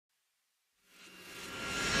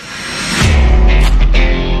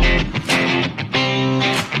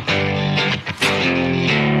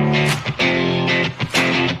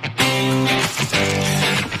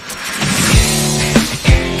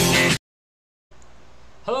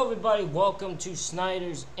Hello everybody, welcome to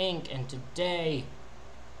Snyder's Inc. And today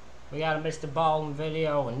we got a MrBallen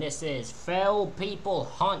video, and this is Feral People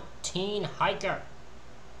Hunt Teen Hiker.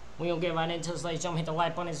 We gonna get right into this, ladies and gentlemen. Hit the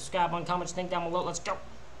like button, subscribe button, comment, think down below. Let's go.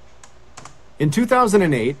 In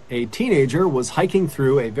 2008, a teenager was hiking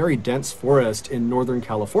through a very dense forest in Northern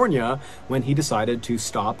California when he decided to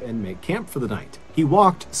stop and make camp for the night. He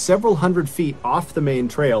walked several hundred feet off the main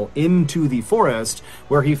trail into the forest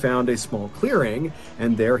where he found a small clearing,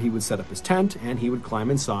 and there he would set up his tent and he would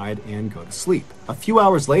climb inside and go to sleep. A few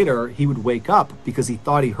hours later, he would wake up because he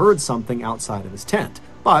thought he heard something outside of his tent.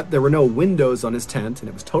 But there were no windows on his tent, and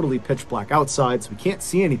it was totally pitch black outside, so he can't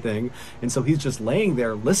see anything. And so he's just laying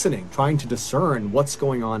there listening, trying to discern what's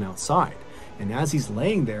going on outside. And as he's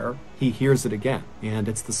laying there, he hears it again. And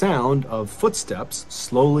it's the sound of footsteps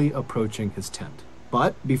slowly approaching his tent.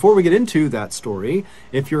 But before we get into that story,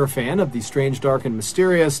 if you're a fan of the strange, dark, and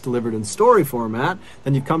mysterious delivered in story format,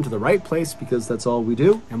 then you've come to the right place, because that's all we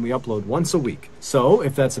do, and we upload once a week. So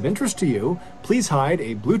if that's of interest to you, please hide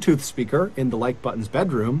a Bluetooth speaker in the like button's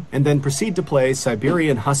bedroom, and then proceed to play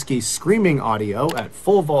Siberian Husky screaming audio at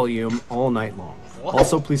full volume all night long.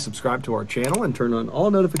 Also, please subscribe to our channel and turn on all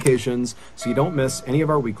notifications so you don't miss any of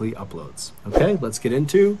our weekly uploads. Okay, let's get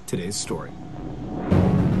into today's story.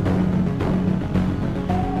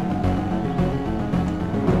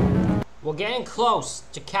 We're getting close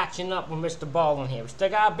to catching up with MrBallen here. We still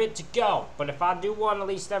got a bit to go, but if I do one at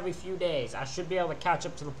least every few days, I should be able to catch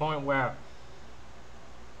up to the point where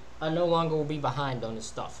I no longer will be behind on this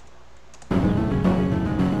stuff.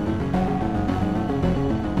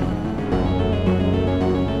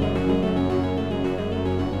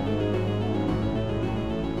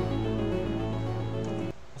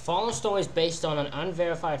 The following story is based on an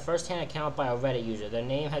unverified first-hand account by a Reddit user. Their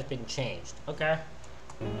name has been changed. Okay.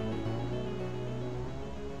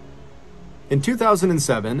 In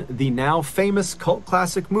 2007, the now famous cult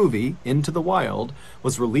classic movie, Into the Wild,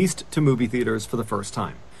 was released to movie theaters for the first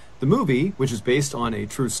time. The movie, which is based on a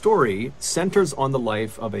true story, centers on the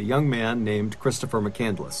life of a young man named Christopher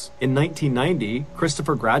McCandless. In 1990,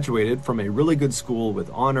 Christopher graduated from a really good school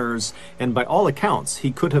with honors, and by all accounts,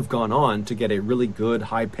 he could have gone on to get a really good,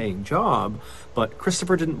 high-paying job, but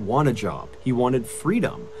Christopher didn't want a job. He wanted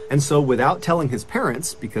freedom. And so without telling his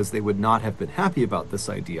parents, because they would not have been happy about this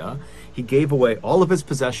idea, he gave away all of his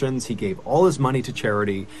possessions, he gave all his money to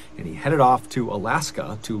charity, and he headed off to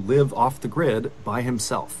Alaska to live off the grid by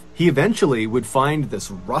himself. He eventually would find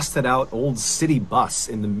this rusted out old city bus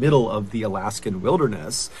in the middle of the Alaskan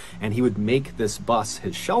wilderness, and he would make this bus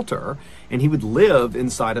his shelter, and he would live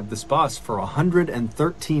inside of this bus for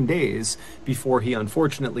 113 days before he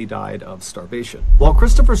unfortunately died of starvation. While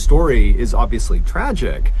Christopher's story is obviously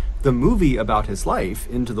tragic, the movie about his life,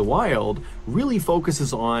 Into the Wild, really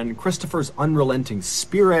focuses on Christopher's unrelenting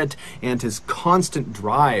spirit and his constant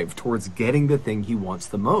drive towards getting the thing he wants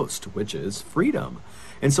the most, which is freedom.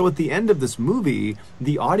 And so at the end of this movie,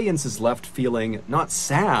 the audience is left feeling not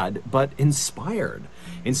sad, but inspired.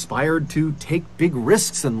 Inspired to take big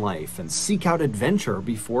risks in life and seek out adventure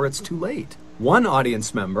before it's too late. One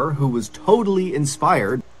audience member who was totally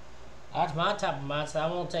inspired. That's my type of mindset.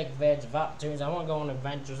 I want to take advantage of opportunities. I want to go on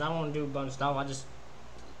adventures. I want to do a bunch of stuff. I just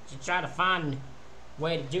try to find a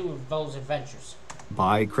way to do those adventures.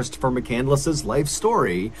 By Christopher McCandless's life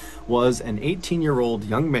story was an 18-year-old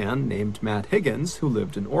young man named Matt Higgins who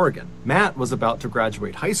lived in Oregon. Matt was about to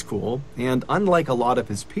graduate high school, and unlike a lot of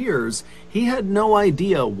his peers, he had no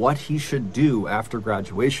idea what he should do after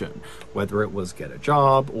graduation, whether it was get a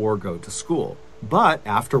job or go to school. But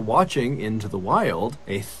after watching Into the Wild,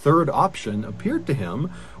 a third option appeared to him,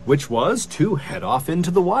 which was to head off into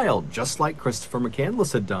the wild, just like Christopher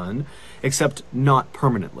McCandless had done, except not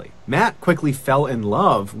permanently. Matt quickly fell in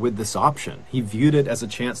love with this option. He viewed it as a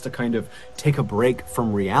chance to kind of take a break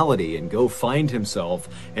from reality and go find himself,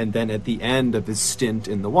 and then at the end of his stint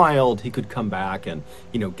in the wild, he could come back and,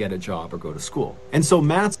 get a job or go to school. And so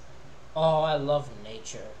Matt's... Oh, I love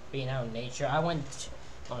nature. Being out in nature. I went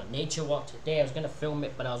on a nature walk today. I was going to film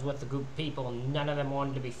it, but I was with a group of people, and none of them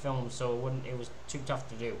wanted to be filmed, so it was too tough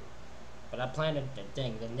to do. But I planned the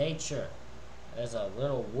thing. The nature. There's a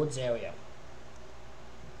little woods area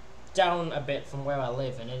down a bit from where I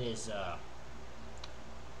live, and it is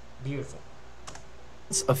beautiful.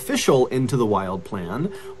 His official Into the Wild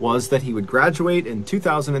plan was that he would graduate in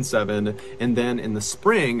 2007, and then in the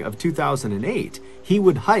spring of 2008, he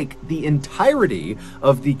would hike the entirety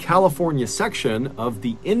of the California section of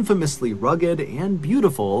the infamously rugged and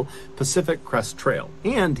beautiful Pacific Crest Trail.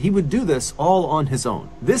 And he would do this all on his own.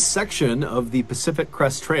 This section of the Pacific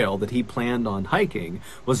Crest Trail that he planned on hiking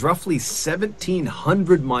was roughly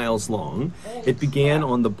 1,700 miles long. It began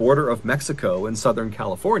on the border of Mexico in Southern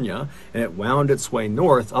California, and it wound its way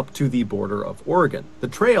north up to the border of Oregon. The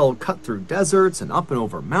trail cut through deserts and up and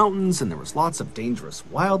over mountains, and there was lots of dangerous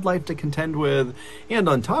wildlife to contend with. And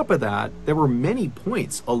on top of that, there were many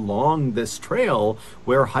points along this trail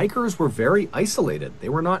where hikers were very isolated. They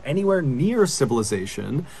were not anywhere near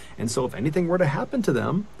civilization, and so if anything were to happen to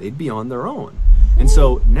them, they'd be on their own. And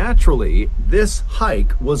so naturally, this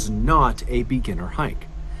hike was not a beginner hike.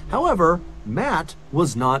 However, Matt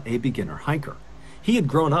was not a beginner hiker. He had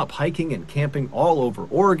grown up hiking and camping all over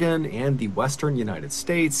Oregon and the western United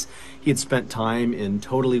States. He had spent time in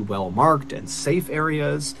totally well-marked and safe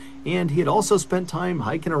areas, and he had also spent time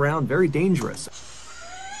hiking around very dangerous.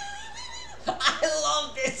 I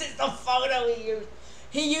love this. It's the photo he used.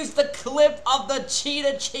 He used the clip of the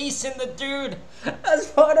cheetah chasing the dude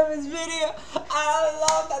as part of his video. I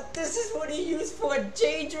love that. This is what he used for a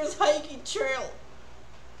dangerous hiking trail.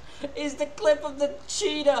 Is the clip of the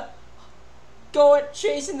cheetah going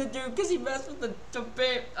chasing the dude because he messed with the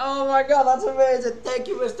babe. Oh my god, that's amazing. Thank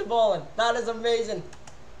you, MrBallen. That is amazing.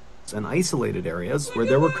 And isolated areas where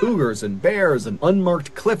there were cougars and bears and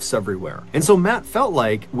unmarked cliffs everywhere. And so Matt felt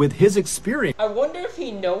like, with his experience, I wonder if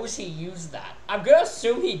he knows he used that. I'm gonna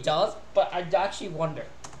assume he does, but I actually wonder.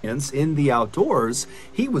 In the outdoors,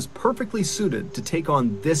 he was perfectly suited to take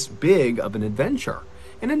on this big of an adventure.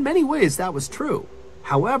 And in many ways, that was true.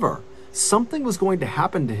 However, something was going to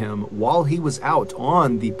happen to him while he was out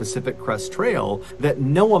on the Pacific Crest Trail that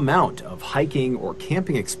no amount of hiking or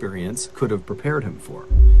camping experience could have prepared him for.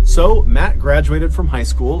 So Matt graduated from high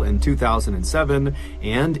school in 2007,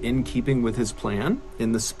 and in keeping with his plan,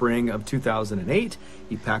 in the spring of 2008,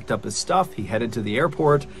 he packed up his stuff, he headed to the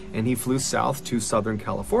airport, and he flew south to Southern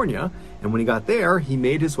California. And when he got there, he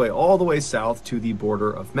made his way all the way south to the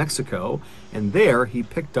border of Mexico, and there he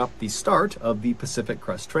picked up the start of the Pacific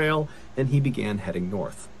Crest Trail, and he began heading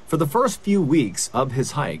north. For the first few weeks of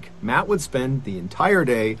his hike, Matt would spend the entire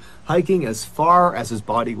day hiking as far as his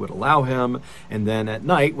body would allow him, and then at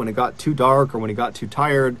night, when it got too dark or when he got too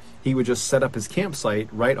tired, he would just set up his campsite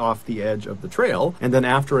right off the edge of the trail, and then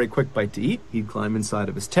after a quick bite to eat, he'd climb inside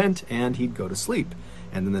of his tent and he'd go to sleep.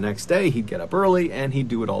 And then the next day, he'd get up early and he'd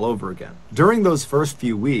do it all over again. During those first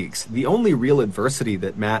few weeks, the only real adversity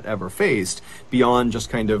that Matt ever faced, beyond just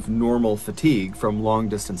kind of normal fatigue from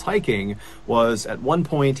long-distance hiking, was at one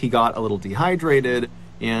point he got a little dehydrated,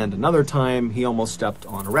 and another time he almost stepped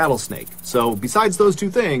on a rattlesnake. So besides those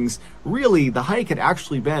two things, really the hike had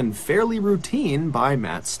actually been fairly routine by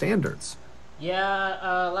Matt's standards.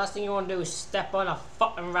 Yeah, last thing you want to do is step on a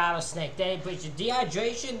fucking rattlesnake. But your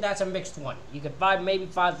dehydration, that's a mixed one. You could buy maybe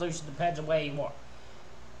 5 loose, depends on where you are.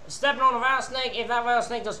 Stepping on a rattlesnake, if that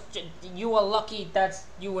rattlesnake does, you are lucky that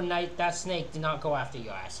that snake did not go after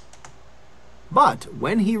your ass. But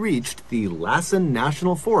when he reached the Lassen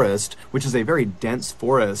National Forest, which is a very dense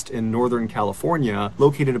forest in Northern California,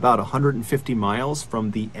 located about 150 miles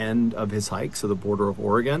from the end of his hike, so the border of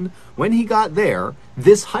Oregon, when he got there,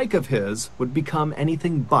 this hike of his would become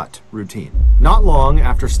anything but routine. Not long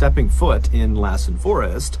after stepping foot in Lassen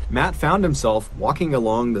Forest, Matt found himself walking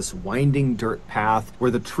along this winding dirt path where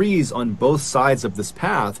the trees on both sides of this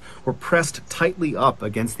path were pressed tightly up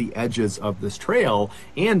against the edges of this trail,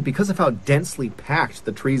 and because of how densely packed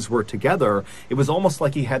the trees were together, it was almost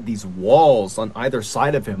like he had these walls on either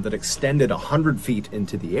side of him that extended 100 feet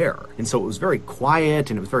into the air. And so it was very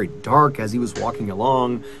quiet and it was very dark as he was walking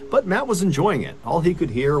along, but Matt was enjoying it. All he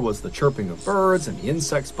could hear was the chirping of birds and the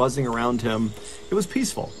insects buzzing around him. It was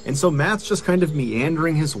peaceful. And so Matt's just kind of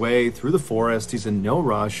meandering his way through the forest. He's in no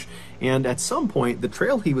rush. And at some point, the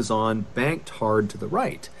trail he was on banked hard to the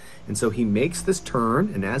right. And so he makes this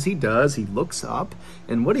turn, and as he does, he looks up,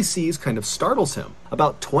 and what he sees kind of startles him.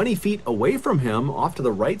 About 20 feet away from him, off to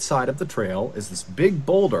the right side of the trail, is this big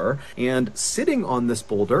boulder, and sitting on this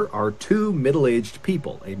boulder are 2 middle-aged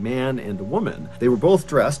people, a man and a woman. They were both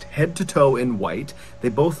dressed head to toe in white. They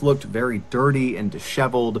both looked very dirty and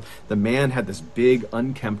disheveled. The man had this big,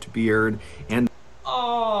 unkempt beard, and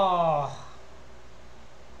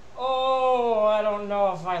Oh, I don't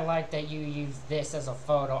know if I like that you use this as a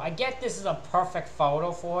photo. I get this is a perfect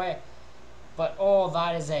photo for it, but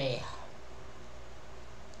that is a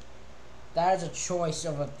choice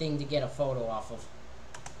of a thing to get a photo off of.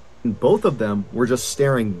 And both of them were just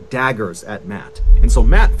staring daggers at Matt. And so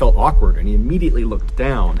Matt felt awkward and he immediately looked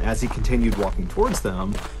down as he continued walking towards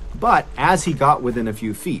them. But as he got within a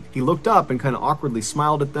few feet, he looked up and kind of awkwardly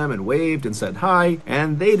smiled at them and waved and said hi,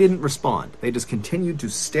 and they didn't respond. They just continued to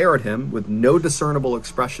stare at him with no discernible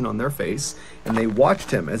expression on their face, and they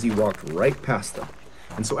watched him as he walked right past them.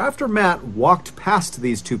 And so after Matt walked past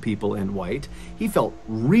these two people in white, he felt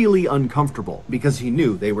really uncomfortable because he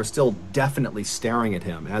knew they were still definitely staring at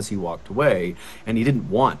him as he walked away, and he didn't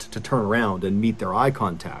want to turn around and meet their eye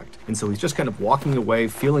contact. And so he's just kind of walking away,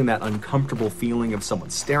 feeling that uncomfortable feeling of someone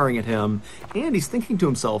staring at him, and he's thinking to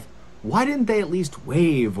himself, why didn't they at least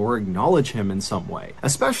wave or acknowledge him in some way?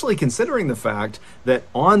 Especially considering the fact that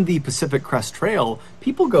on the Pacific Crest Trail,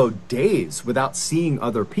 people go days without seeing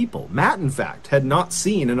other people. Matt, in fact, had not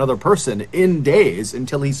seen another person in days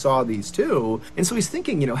until he saw these two. And so he's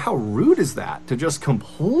thinking, how rude is that to just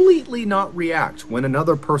completely not react when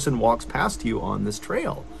another person walks past you on this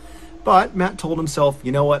trail? But Matt told himself,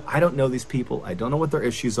 you know what, I don't know these people. I don't know what their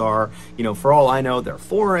issues are. For all I know, they're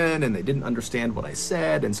foreign and they didn't understand what I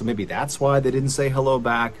said. And so maybe that's why they didn't say hello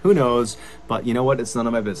back. Who knows? But you know what? It's none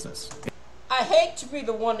of my business. I hate to be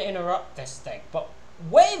the one to interrupt this thing, but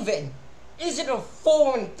waving isn't a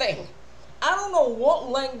foreign thing. I don't know what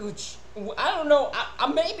language, I don't know,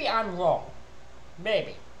 maybe I'm wrong.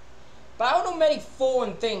 Maybe. But I don't know many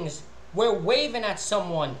foreign things where waving at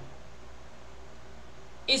someone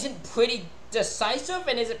isn't pretty decisive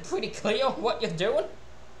and isn't pretty clear what you're doing.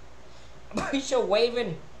 I'm pretty sure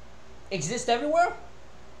waving exists everywhere.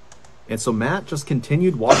 And so Matt just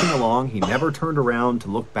continued walking along. He never turned around to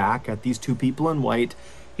look back at these two people in white.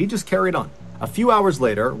 He just carried on. A few hours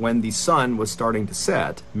later, when the sun was starting to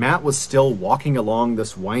set, Matt was still walking along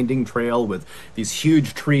this winding trail with these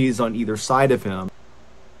huge trees on either side of him.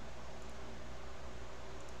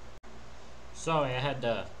 Sorry, I had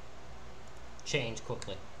to change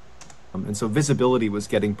quickly. And so visibility was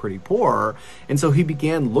getting pretty poor, and so he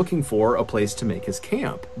began looking for a place to make his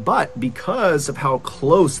camp. But because of how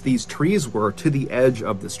close these trees were to the edge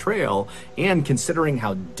of this trail, and considering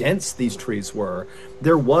how dense these trees were,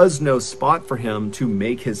 there was no spot for him to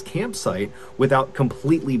make his campsite without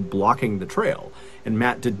completely blocking the trail. And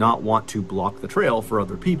Matt did not want to block the trail for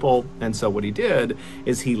other people, and so what he did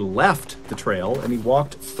is he left the trail and he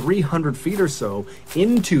walked 300 feet or so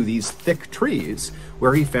into these thick trees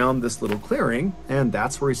where he found this little clearing, and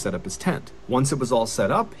that's where he set up his tent. Once it was all set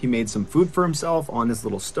up, he made some food for himself on his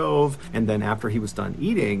little stove, and then after he was done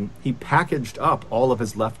eating, he packaged up all of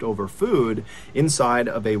his leftover food inside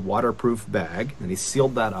of a waterproof bag, and he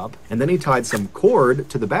sealed that up, and then he tied some cord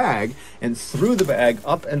to the bag and threw the bag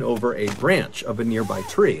up and over a branch of a nearby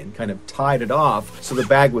tree and kind of tied it off so the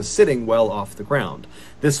bag was sitting well off the ground.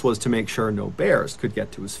 This was to make sure no bears could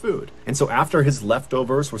get to his food. And so after his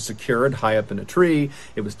leftovers were secured high up in a tree,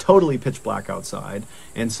 it was totally pitch black outside.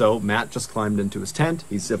 And so Matt just climbed into his tent,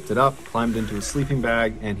 he zipped it up, climbed into his sleeping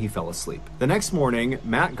bag, and he fell asleep. The next morning,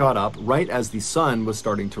 Matt got up right as the sun was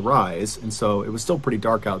starting to rise. And so it was still pretty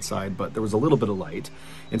dark outside, but there was a little bit of light.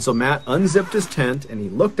 And so Matt unzipped his tent and he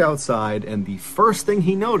looked outside, and the first thing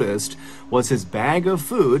he noticed was his bag of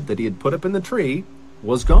food that he had put up in the tree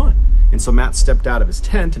was gone. And so Matt stepped out of his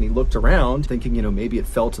tent and he looked around thinking, maybe it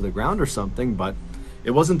fell to the ground or something, but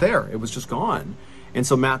it wasn't there. It was just gone. And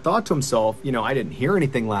so Matt thought to himself, I didn't hear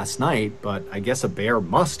anything last night, but I guess a bear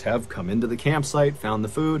must have come into the campsite, found the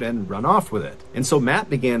food, and run off with it. And so Matt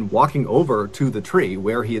began walking over to the tree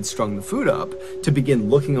where he had strung the food up to begin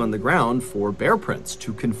looking on the ground for bear prints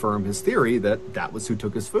to confirm his theory that that was who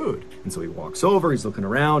took his food. And so he walks over, he's looking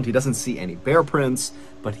around, he doesn't see any bear prints,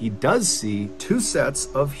 but he does see 2 sets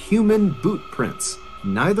of human boot prints,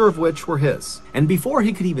 neither of which were his. And before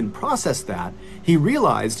he could even process that, he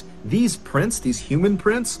realized these prints, these human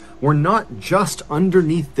prints, were not just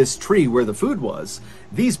underneath this tree where the food was.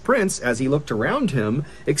 These prints, as he looked around him,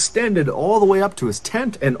 extended all the way up to his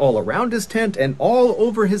tent and all around his tent and all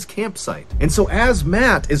over his campsite. And so as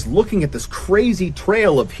Matt is looking at this crazy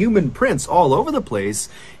trail of human prints all over the place,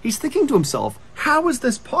 he's thinking to himself, how is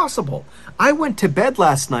this possible? I went to bed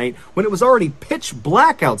last night when it was already pitch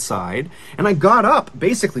black outside, and I got up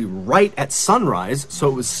basically right at sunrise, so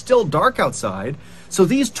it was still dark outside. So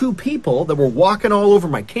these 2 people that were walking all over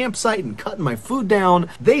my campsite and cutting my food down,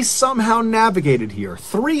 they somehow navigated here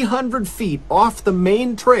 300 feet off the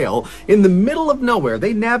main trail in the middle of nowhere.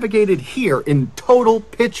 They navigated here in total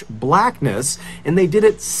pitch blackness, and they did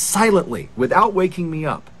it silently without waking me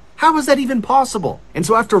up. How is that even possible? And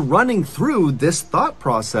so after running through this thought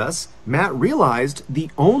process, Matt realized the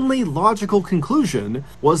only logical conclusion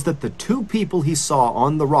was that the 2 people he saw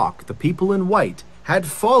on the rock, the people in white, had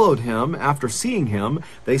followed him after seeing him.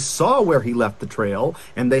 They saw where he left the trail,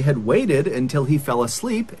 and they had waited until he fell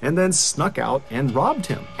asleep and then snuck out and robbed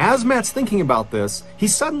him. As Matt's thinking about this, he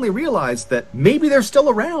suddenly realized that maybe they're still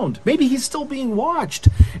around. Maybe he's still being watched.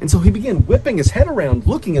 And so he began whipping his head around,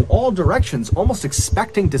 looking in all directions, almost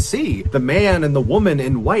expecting to see the man and the woman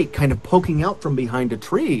in white kind of poking out from behind a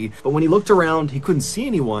tree. But when he looked around, he couldn't see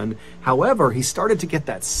anyone. However, he started to get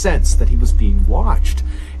that sense that he was being watched.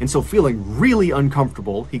 And so, feeling really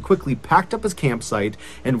uncomfortable, he quickly packed up his campsite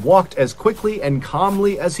and walked as quickly and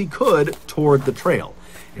calmly as he could toward the trail.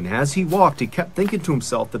 And as he walked, he kept thinking to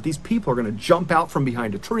himself that these people are going to jump out from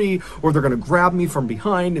behind a tree, or they're going to grab me from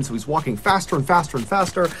behind. And so he's walking faster and faster and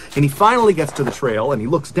faster. And he finally gets to the trail, and he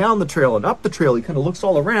looks down the trail and up the trail. He kind of looks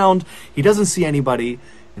all around. He doesn't see anybody.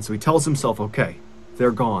 And so he tells himself, okay,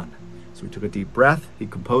 they're gone. So he took a deep breath, he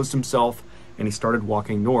composed himself, and he started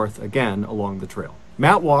walking north again along the trail.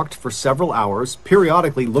 Matt walked for several hours,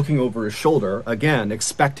 periodically looking over his shoulder, again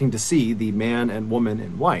expecting to see the man and woman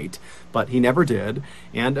in white, but he never did.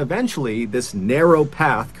 And eventually, this narrow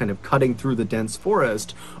path kind of cutting through the dense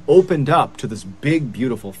forest opened up to this big,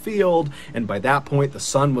 beautiful field. And by that point, the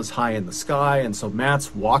sun was high in the sky. And so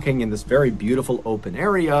Matt's walking in this very beautiful open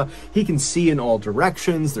area. He can see in all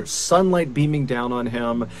directions. There's sunlight beaming down on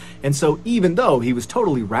him. And so even though he was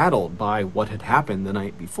totally rattled by what had happened the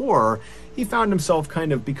night before, he found himself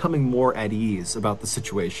kind of becoming more at ease about the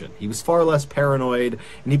situation. He was far less paranoid,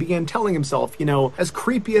 and he began telling himself, you know, as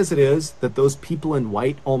creepy as it is that those people in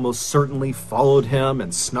white almost certainly followed him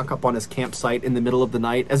and snuck up on his campsite in the middle of the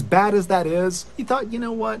night, as bad as that is, he thought, you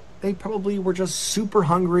know what? They probably were just super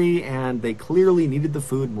hungry, and they clearly needed the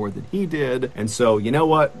food more than he did. And so, you know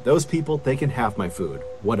what? Those people, they can have my food,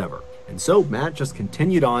 whatever. And so Matt just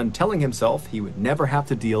continued on telling himself he would never have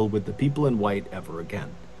to deal with the people in white ever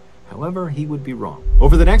again. However, he would be wrong.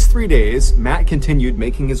 Over the next 3 days, Matt continued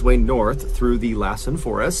making his way north through the Lassen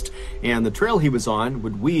forest, and the trail he was on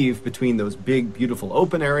would weave between those big, beautiful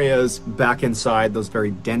open areas back inside those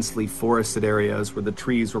very densely forested areas where the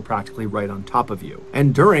trees were practically right on top of you.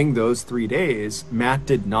 And during those 3 days, Matt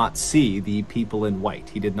did not see the people in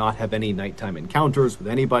white. He did not have any nighttime encounters with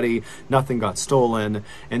anybody. Nothing got stolen.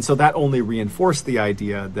 And so that only reinforced the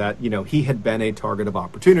idea that, you know, he had been a target of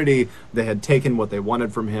opportunity. They had taken what they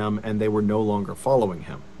wanted from him, and they were no longer following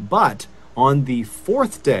him. But on the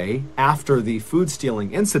 4th day after the food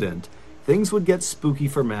stealing incident, things would get spooky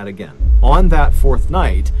for Matt again. On that 4th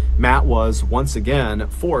night, Matt was once again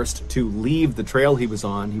forced to leave the trail he was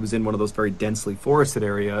on. He was in one of those very densely forested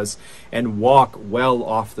areas, and walk well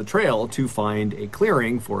off the trail to find a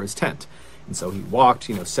clearing for his tent. And so he walked,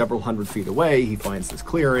 you know, several hundred feet away. He finds this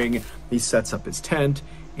clearing, he sets up his tent,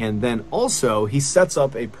 and then also he sets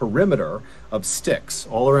up a perimeter of sticks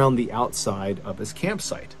all around the outside of his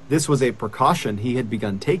campsite. This was a precaution he had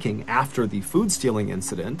begun taking after the food stealing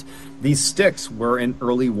incident. These sticks were an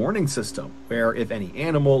early warning system where if any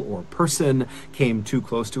animal or person came too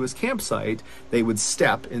close to his campsite, they would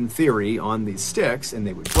step, in theory, on these sticks and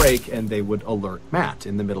they would break and they would alert Matt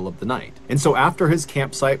in the middle of the night. And so after his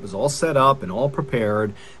campsite was all set up and all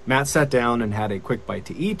prepared, Matt sat down and had a quick bite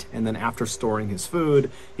to eat, and then after storing his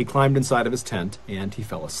food, he climbed inside of his tent and he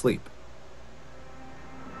fell asleep.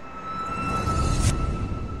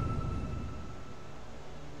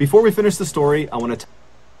 Before we finish the story, I want to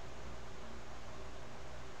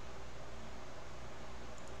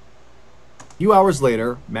A few hours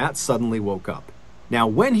later, Matt suddenly woke up. Now,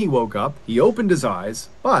 when he woke up, he opened his eyes,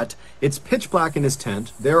 but it's pitch black in his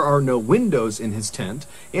tent, there are no windows in his tent,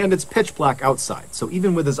 and it's pitch black outside. So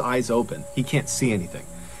even with his eyes open, he can't see anything.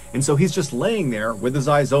 And so he's just laying there with his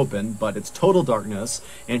eyes open, but it's total darkness,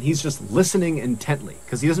 and he's just listening intently,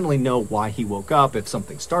 because he doesn't really know why he woke up, if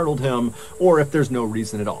something startled him, or if there's no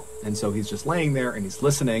reason at all. And so he's just laying there and he's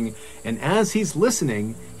listening, and as he's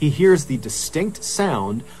listening, he hears the distinct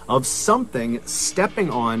sound of something stepping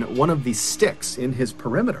on one of the sticks in his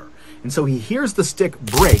perimeter. And so he hears the stick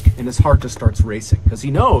break and his heart just starts racing because he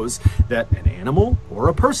knows that an animal or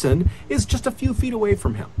a person is just a few feet away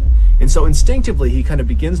from him. And so instinctively, he kind of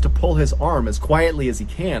begins to pull his arm as quietly as he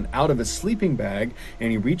can out of his sleeping bag, and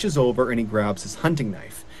he reaches over and he grabs his hunting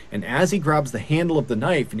knife. And as he grabs the handle of the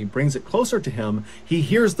knife and he brings it closer to him, he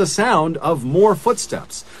hears the sound of more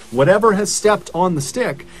footsteps. Whatever has stepped on the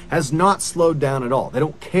stick has not slowed down at all. They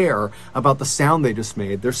don't care about the sound they just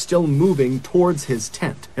made. They're still moving towards his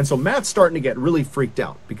tent. And so Matt's starting to get really freaked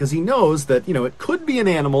out because he knows that, you know, it could be an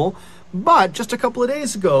animal, But just a couple of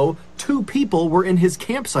days ago, 2 people were in his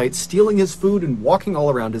campsite stealing his food and walking all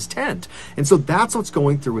around his tent. And so that's what's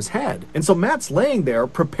going through his head. And so Matt's laying there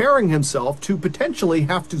preparing himself to potentially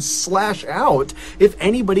have to slash out if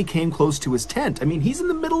anybody came close to his tent. I mean, he's in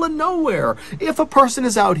the middle of nowhere. If a person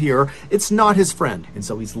is out here, it's not his friend. And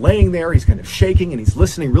so he's laying there, he's kind of shaking, and he's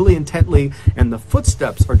listening really intently, and the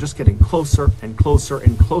footsteps are just getting closer and closer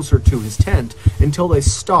and closer to his tent until they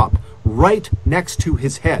stop right next to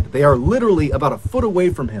his head. They are literally about a foot away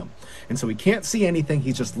from him. And so he can't see anything.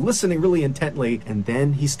 He's just listening really intently. And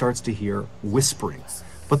then he starts to hear whispering.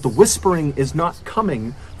 But the whispering is not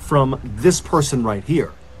coming from this person right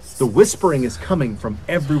here. The whispering is coming from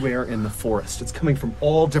everywhere in the forest. It's coming from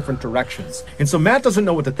all different directions. And so Matt doesn't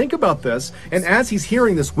know what to think about this. And as he's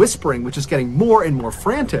hearing this whispering, which is getting more and more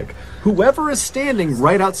frantic, whoever is standing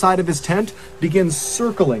right outside of his tent begins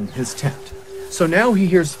circling his tent. So now he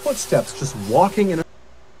hears footsteps just walking in.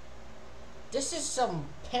 This is some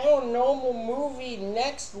paranormal movie,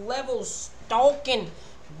 next level stalking,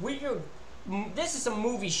 weird. This is some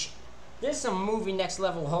movie this is some movie next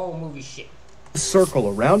level horror movie shit. Circle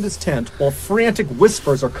around his tent while frantic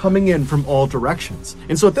whispers are coming in from all directions.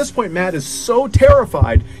 And so at this point, Matt is so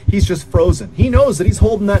terrified, he's just frozen. He knows that he's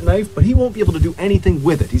holding that knife, but he won't be able to do anything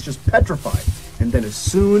with it. He's just petrified. And then as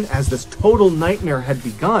soon as this total nightmare had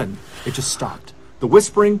begun, it just stopped. The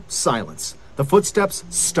whispering, silence. The footsteps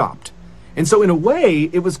stopped. And so in a way,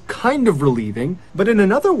 it was kind of relieving, but in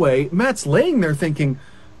another way, Matt's laying there thinking,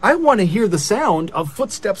 I want to hear the sound of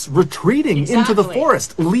footsteps retreating into the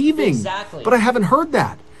forest, leaving. But I haven't heard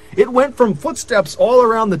that. It went from footsteps all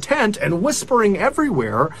around the tent and whispering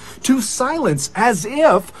everywhere to silence, as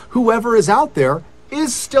if whoever is out there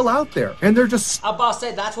is still out there. And they're just... I'm about to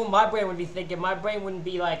say, that's what my brain would be thinking. My brain wouldn't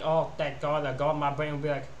be like, oh, thank God, they're gone. My brain would be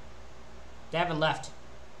like, they haven't left.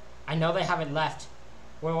 I know they haven't left.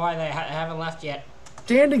 Where are they? Haven't left yet.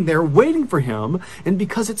 Standing there waiting for him, and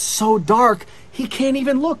because it's so dark, he can't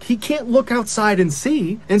even look. He can't look outside and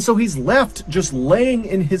see, and so he's left just laying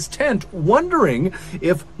in his tent wondering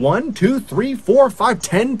if 1, 2, 3, 4, 5,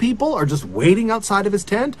 10 people are just waiting outside of his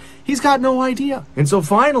tent. He's got no idea. And so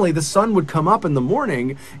finally the sun would come up in the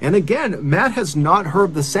morning, and again Matt has not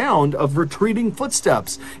heard the sound of retreating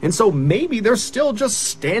footsteps, and so maybe they're still just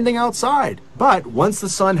standing outside. But once the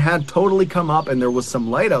sun had totally come up and there was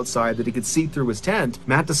some light outside that he could see through his tent,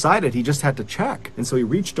 Matt decided he just had to check. And so he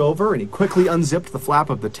reached over and he quickly unzipped the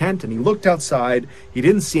flap of the tent and he looked outside. He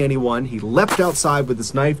didn't see anyone. He leapt outside with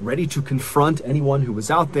his knife, ready to confront anyone who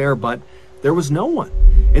was out there, but there was no one.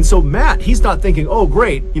 And so Matt, he's not thinking, oh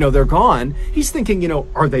great, they're gone. He's thinking,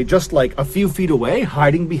 are they just like a few feet away,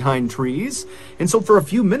 hiding behind trees? And so for a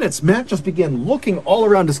few minutes, Matt just began looking all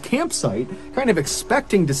around his campsite, kind of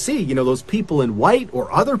expecting to see, those people in white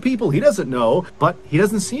or other people he doesn't know, but he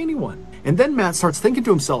doesn't see anyone. And then Matt starts thinking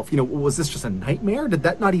to himself, was this just a nightmare? Did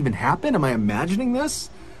that not even happen? Am I imagining this?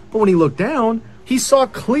 But when he looked down, he saw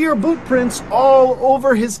clear boot prints all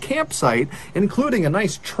over his campsite, including a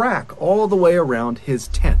nice track all the way around his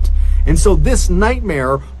tent. And so this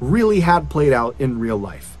nightmare really had played out in real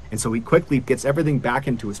life. And so he quickly gets everything back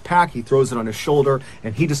into his pack, he throws it on his shoulder,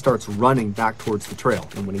 and he just starts running back towards the trail.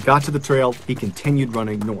 And when he got to the trail, he continued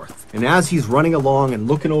running north. And as he's running along and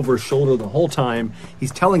looking over his shoulder the whole time,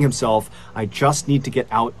 he's telling himself, I just need to get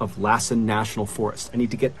out of Lassen National Forest. I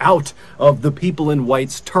need to get out of the people in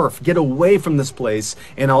white's turf, get away from this place,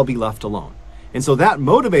 and I'll be left alone. And so that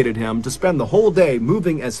motivated him to spend the whole day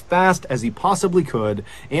moving as fast as he possibly could,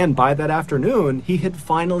 and by that afternoon, he had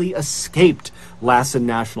finally escaped Lassen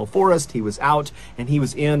National Forest. He was out, and he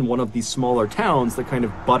was in one of these smaller towns that kind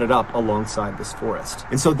of butted up alongside this forest.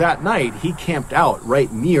 And so that night, he camped out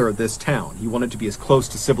right near this town. He wanted to be as close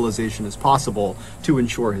to civilization as possible to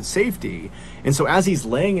ensure his safety. And so as he's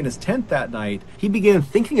laying in his tent that night, he began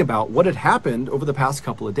thinking about what had happened over the past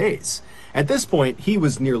couple of days. At this point, he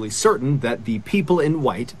was nearly certain that the people in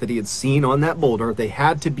white that he had seen on that boulder, they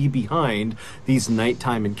had to be behind these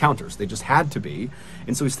nighttime encounters. They just had to be.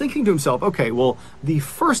 And so he's thinking to himself, okay, well, the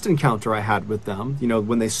first encounter I had with them,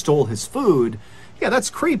 when they stole his food, yeah, that's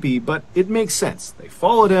creepy, but it makes sense. They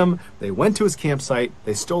followed him, they went to his campsite,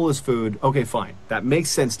 they stole his food. Okay, fine. That makes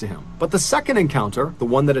sense to him. But the second encounter, the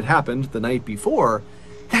one that had happened the night before,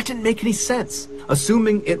 that didn't make any sense.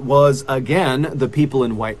 Assuming it was, again, the people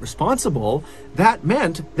in white responsible, that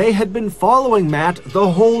meant they had been following Matt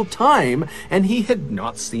the whole time, and he had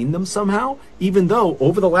not seen them somehow, even though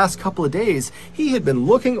over the last couple of days, he had been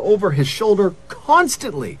looking over his shoulder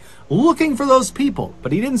constantly, looking for those people,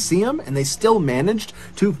 but he didn't see them, and they still managed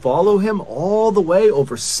to follow him all the way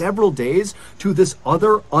over several days to this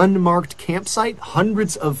other unmarked campsite,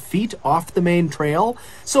 hundreds of feet off the main trail.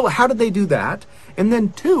 So how did they do that? And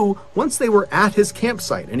then two, once they were at his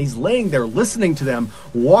campsite and he's laying there listening to them,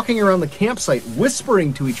 walking around the campsite,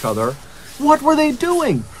 whispering to each other, what were they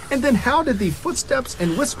doing? And then how did the footsteps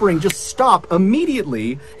and whispering just stop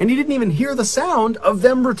immediately, and he didn't even hear the sound of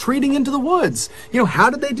them retreating into the woods? How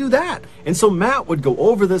did they do that? And so Matt would go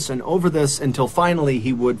over this and over this until finally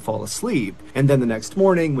he would fall asleep. And then the next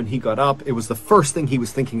morning when he got up, it was the first thing he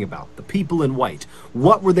was thinking about, the people in white.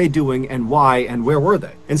 What were they doing and why and where were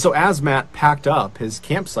they? And so as Matt packed up his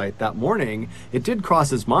campsite that morning, it did cross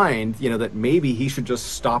his mind, that maybe he should just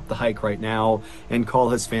stop the hike right now and call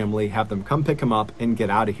his family, have them come pick him up and get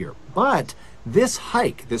out of here. But this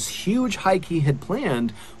hike, this huge hike he had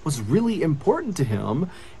planned, was really important to him,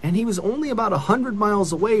 and he was only about 100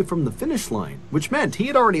 miles away from the finish line, which meant he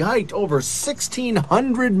had already hiked over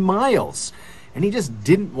 1,600 miles, and he just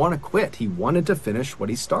didn't want to quit. He wanted to finish what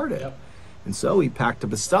he started. Yep. And so he packed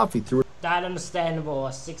up his stuff, he threw it. That understandable,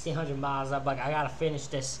 1,600 miles, I'm like, I gotta finish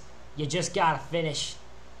this. You just gotta finish.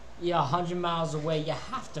 You're 100 miles away, you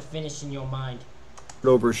have to finish in your mind.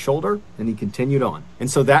 Over his shoulder, and he continued on. And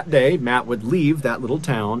so that day, Matt would leave that little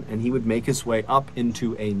town and he would make his way up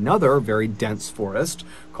into another very dense forest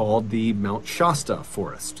called the Mount Shasta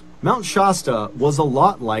forest. Mount Shasta was a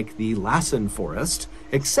lot like the Lassen forest,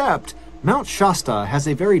 except Mount Shasta has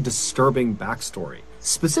a very disturbing backstory.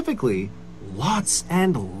 Specifically, lots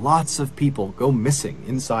and lots of people go missing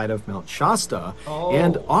inside of Mount Shasta,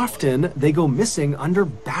 and often they go missing under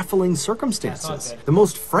baffling circumstances. The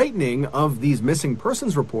most frightening of these missing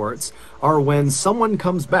persons reports are when someone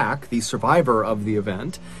comes back, the survivor of the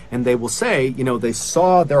event, and they will say, they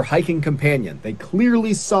saw their hiking companion. They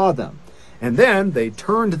clearly saw them. And then they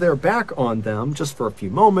turned their back on them just for a few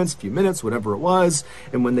moments, few minutes, whatever it was.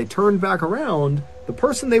 And when they turned back around, the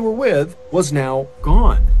person they were with was now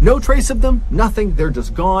gone. No trace of them, nothing, they're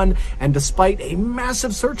just gone. And despite a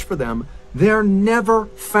massive search for them, they're never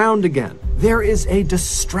found again. There is a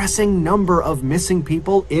distressing number of missing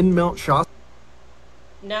people in Mount Shasta.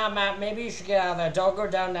 Nah, Matt, maybe you should get out of there. Don't go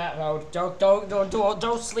down that road.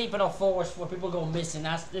 Don't sleep in a forest where people go missing.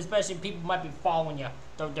 Especially people might be following you.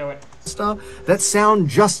 Don't do it. That sound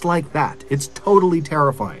just like that. It's totally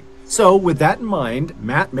terrifying. So with that in mind,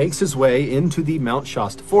 Matt makes his way into the Mount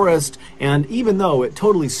Shasta forest, and even though it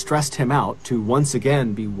totally stressed him out to once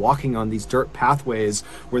again be walking on these dirt pathways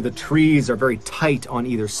where the trees are very tight on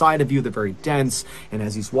either side of you, they're very dense, and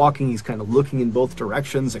as he's walking, he's kind of looking in both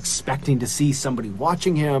directions, expecting to see somebody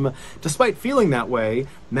watching him. Despite feeling that way,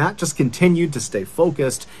 Matt just continued to stay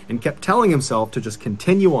focused and kept telling himself to just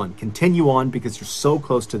continue on, because you're so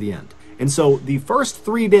close to the end. And so the first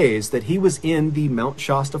 3 days that he was in the Mount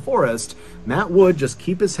Shasta forest, Matt would just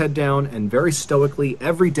keep his head down and very stoically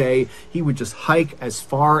every day he would just hike as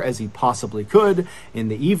far as he possibly could. In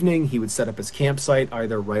the evening, he would set up his campsite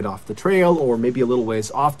either right off the trail or maybe a little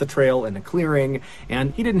ways off the trail in a clearing,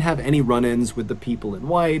 and he didn't have any run-ins with the people in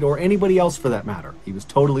white or anybody else for that matter. He was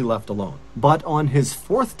totally left alone. But on his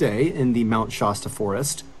 4th day in the Mount Shasta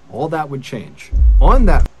forest, all that would change.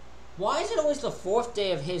 Why is it always the 4th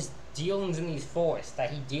day of his dealings in these forests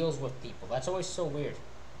that he deals with people? That's always so weird.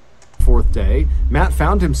 4th day, Matt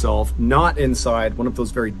found himself not inside one of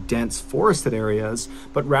those very dense forested areas,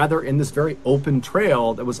 but rather in this very open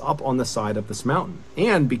trail that was up on the side of this mountain.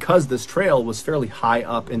 And because this trail was fairly high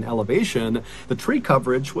up in elevation, the tree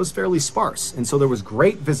coverage was fairly sparse, and so there was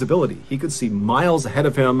great visibility. He could see miles ahead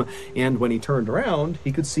of him, and when he turned around,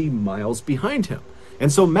 he could see miles behind him.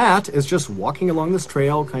 And so Matt is just walking along this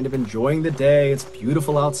trail, kind of enjoying the day. It's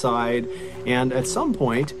beautiful outside. And at some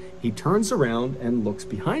point, he turns around and looks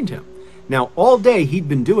behind him. Now, all day he'd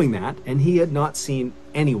been doing that, and he had not seen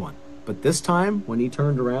anyone. But this time, when he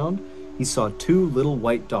turned around, he saw 2 little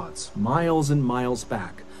white dots, miles and miles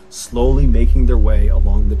back, slowly making their way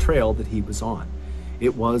along the trail that he was on.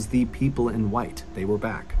 It was the people in white. They were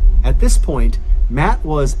back. At this point, Matt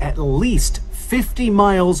was at least 50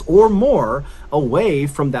 miles or more away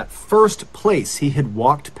from that first place he had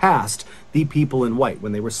walked past the people in white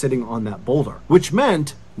when they were sitting on that boulder, which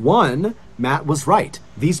meant, 1, Matt was right.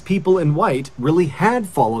 These people in white really had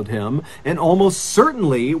followed him and almost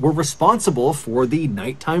certainly were responsible for the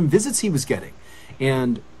nighttime visits he was getting.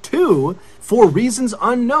 And 2, for reasons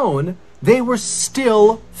unknown, they were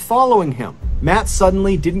still following him. Matt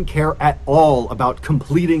suddenly didn't care at all about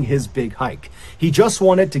completing his big hike. He just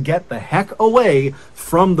wanted to get the heck away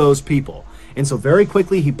from those people. And so very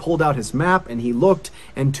quickly he pulled out his map and he looked,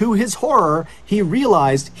 and to his horror, he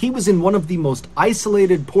realized he was in one of the most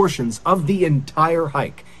isolated portions of the entire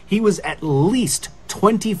hike. He was at least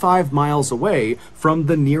 25 miles away from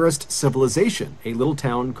the nearest civilization, a little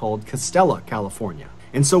town called Castella, California.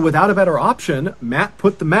 And so without a better option, Matt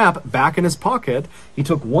put the map back in his pocket. He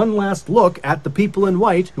took one last look at the people in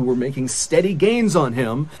white who were making steady gains on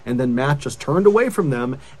him, and then Matt just turned away from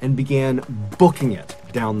them and began booking it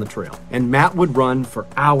down the trail. And Matt would run for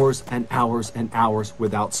hours and hours and hours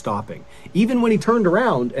without stopping. Even when he turned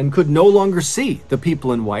around and could no longer see the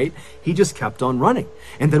people in white, he just kept on running.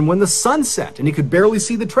 And then when the sun set and he could barely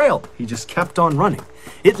see the trail, he just kept on running.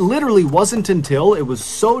 It literally wasn't until it was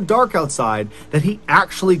so dark outside that he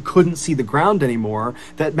actually couldn't see the ground anymore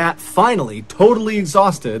that Matt finally, totally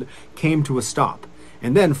exhausted, came to a stop.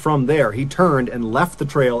 And then from there, he turned and left the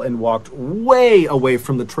trail and walked way away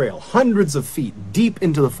from the trail, hundreds of feet deep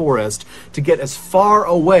into the forest, to get as far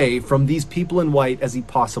away from these people in white as he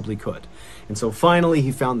possibly could. And so finally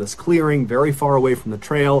he found this clearing very far away from the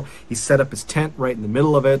trail. He set up his tent right in the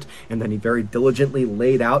middle of it, and then he very diligently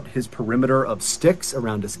laid out his perimeter of sticks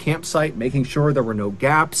around his campsite, making sure there were no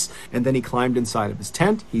gaps. And then he climbed inside of his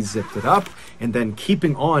tent, he zipped it up, and then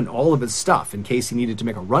keeping on all of his stuff in case he needed to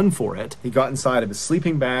make a run for it, he got inside of his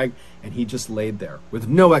sleeping bag and he just laid there with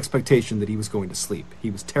no expectation that he was going to sleep.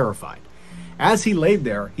 He was terrified. As he laid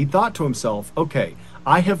there, he thought to himself, okay,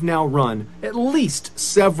 I have now run at least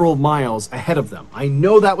several miles ahead of them. I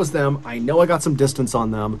know that was them. I know I got some distance on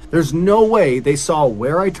them. There's no way they saw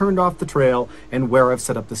where I turned off the trail and where I've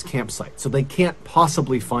set up this campsite, so they can't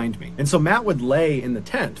possibly find me. And so Matt would lay in the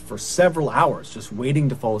tent for several hours just waiting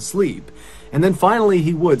to fall asleep. And then finally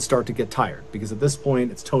he would start to get tired, because at this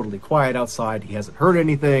point it's totally quiet outside. He hasn't heard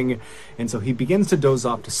anything. And so he begins to doze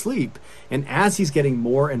off to sleep. And as he's getting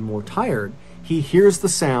more and more tired, he hears the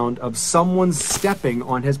sound of someone stepping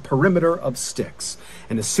on his perimeter of sticks.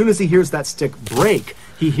 And as soon as he hears that stick break,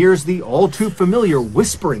 he hears the all too familiar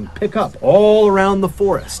whispering pick up all around the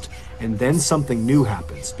forest. And then something new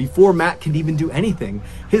happens. Before Matt can even do anything,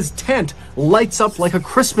 his tent lights up like a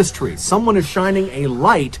Christmas tree. Someone is shining a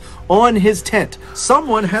light on his tent.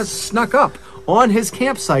 Someone has snuck up on his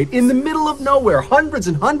campsite in the middle of nowhere, hundreds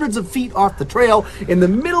and hundreds of feet off the trail, in the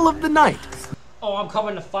middle of the night. Oh, I'm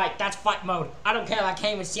coming to fight. That's fight mode. I don't care if I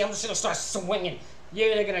can't even see. I'm just gonna start swinging.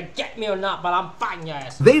 You're either gonna get me or not, but I'm fighting your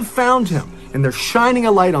ass. They've found him, and they're shining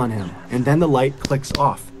a light on him. And then the light clicks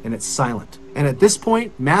off, and it's silent. And at this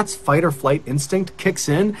point, Matt's fight or flight instinct kicks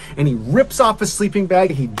in, and he rips off his sleeping bag,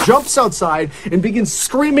 he jumps outside, and begins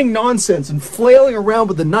screaming nonsense and flailing around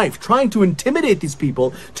with the knife, trying to intimidate these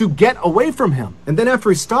people to get away from him. And then after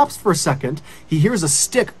he stops for a second, he hears a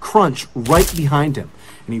stick crunch right behind him.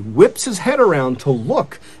 And he whips his head around to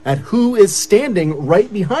look at who is standing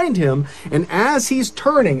right behind him. And as he's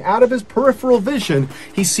turning out of his peripheral vision,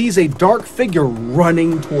 he sees a dark figure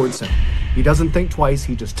running towards him. He doesn't think twice,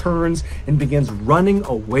 he just turns and begins running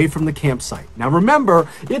away from the campsite. Now remember,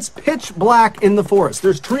 it's pitch black in the forest.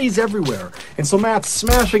 There's trees everywhere. And so Matt's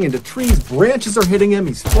smashing into trees, branches are hitting him,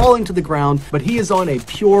 he's falling to the ground, but he is on a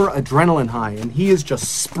pure adrenaline high, and he is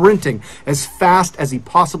just sprinting as fast as he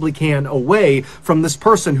possibly can away from this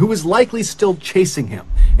person who is likely still chasing him.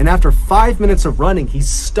 And after 5 minutes of running, he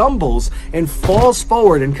stumbles and falls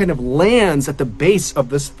forward and kind of lands at the base of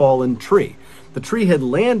this fallen tree. The tree had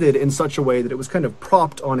landed in such a way that it was kind of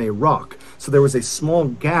propped on a rock, so there was a small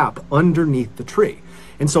gap underneath the tree.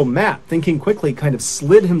 And so Matt, thinking quickly, kind of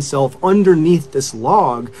slid himself underneath this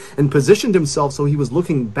log and positioned himself so he was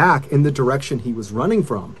looking back in the direction he was running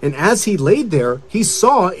from. And as he laid there, he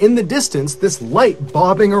saw in the distance this light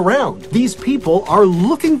bobbing around. These people are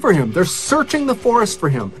looking for him. They're searching the forest for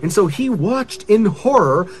him. And so he watched in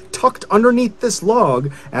horror, tucked underneath this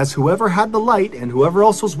log, as whoever had the light and whoever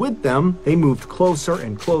else was with them, they moved closer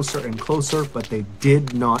and closer and closer, but they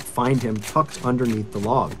did not find him tucked underneath the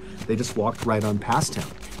log. They just walked right on past him.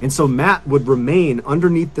 And so Matt would remain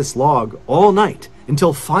underneath this log all night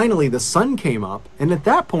until finally the sun came up. And at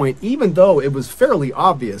that point, even though it was fairly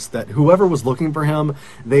obvious that whoever was looking for him,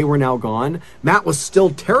 they were now gone, Matt was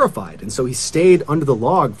still terrified. And so he stayed under the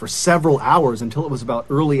log for several hours until it was about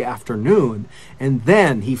early afternoon. And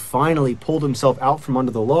then he finally pulled himself out from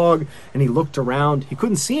under the log and he looked around. He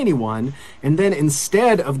couldn't see anyone. And then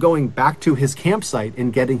instead of going back to his campsite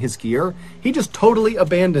and getting his gear, he just totally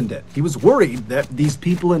abandoned it. He was worried that these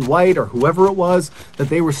people in white, or whoever it was, that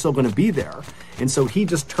they were still going to be there. And so he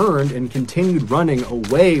just turned and continued running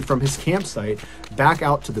away from his campsite, back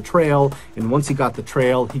out to the trail, and once he got the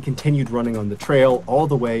trail, he continued running on the trail all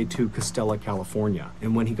the way to Costella, California.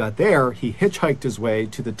 And when he got there, he hitchhiked his way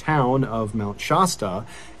to the town of Mount Shasta,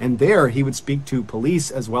 and there he would speak to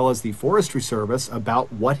police as well as the Forestry Service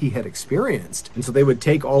about what he had experienced. And so they would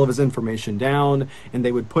take all of his information down, and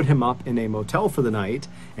they would put him up in a motel for the night,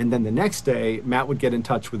 and then the next day, Matt would get in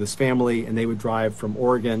touch with his family, and they would drive from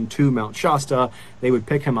Oregon to Mount Shasta. They would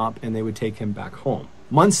pick him up, and they would take him back home.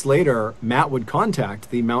 Months later, Matt would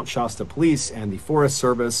contact the Mount Shasta Police and the Forest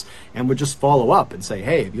Service and would just follow up and say,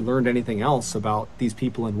 hey, have you learned anything else about these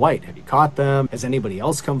people in white? Have you caught them? Has anybody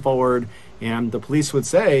else come forward? And the police would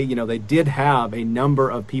say, you know, they did have a number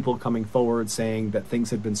of people coming forward saying that things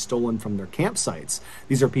had been stolen from their campsites.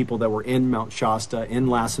 These are people that were in Mount Shasta, in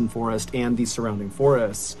Lassen Forest, and the surrounding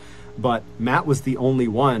forests. But Matt was the only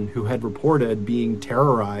one who had reported being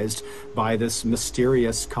terrorized by this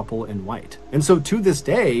mysterious couple in white. And so to this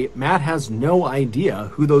day, Matt has no idea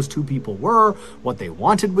who those two people were, what they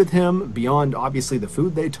wanted with him, beyond obviously the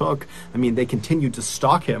food they took. I mean, they continued to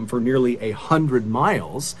stalk him for nearly 100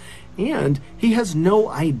 miles. And he has no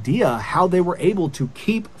idea how they were able to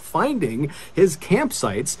keep finding his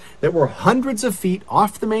campsites that were hundreds of feet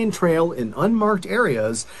off the main trail in unmarked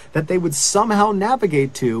areas that they would somehow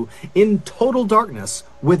navigate to in total darkness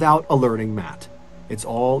without alerting Matt. It's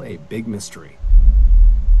all a big mystery.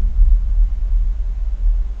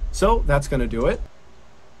 So that's going to do it.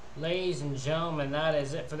 Ladies and gentlemen, that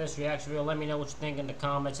is it for this reaction video. Let me know what you think in the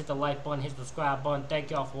comments. Hit the like button, hit the subscribe button.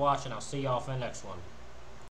 Thank y'all for watching. I'll see y'all for the next one.